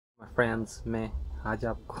Friends, मैं आज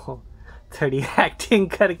आपको थोड़ी एक्टिंग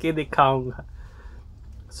करके दिखाऊंगा.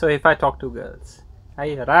 So if I talk to girls,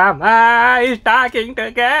 hey Rama is talking to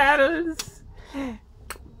girls.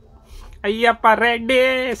 Ayyappa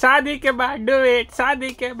Reddy, शादी के बाद do it,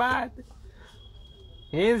 शादी के बाद.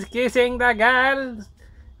 He's kissing the girls.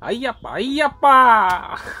 Ayyappa Ayyappa,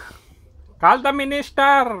 call the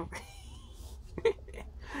minister.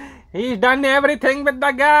 He's done everything with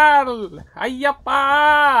the girl.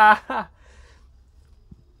 Ayyappa.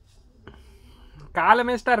 Call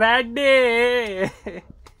Mr. Reddy.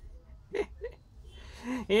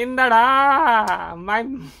 Indada.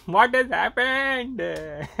 What has happened?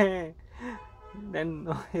 Then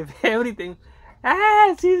if everything.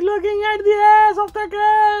 Yes, he's looking at the ass of the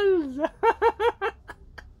girls.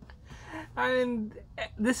 I mean,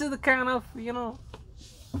 this is the kind of,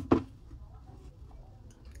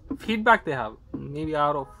 feedback they have, maybe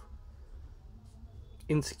out of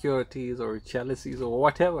insecurities or jealousies or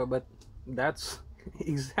whatever, but that's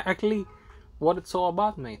exactly what it's all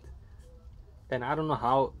about, mate. And I don't know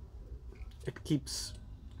how it keeps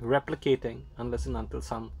replicating unless and until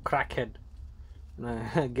some crackhead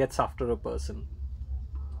gets after a person.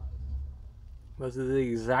 Because this is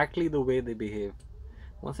exactly the way they behave.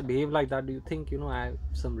 Once they behave like that, do you think, I have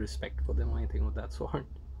some respect for them or anything of that sort?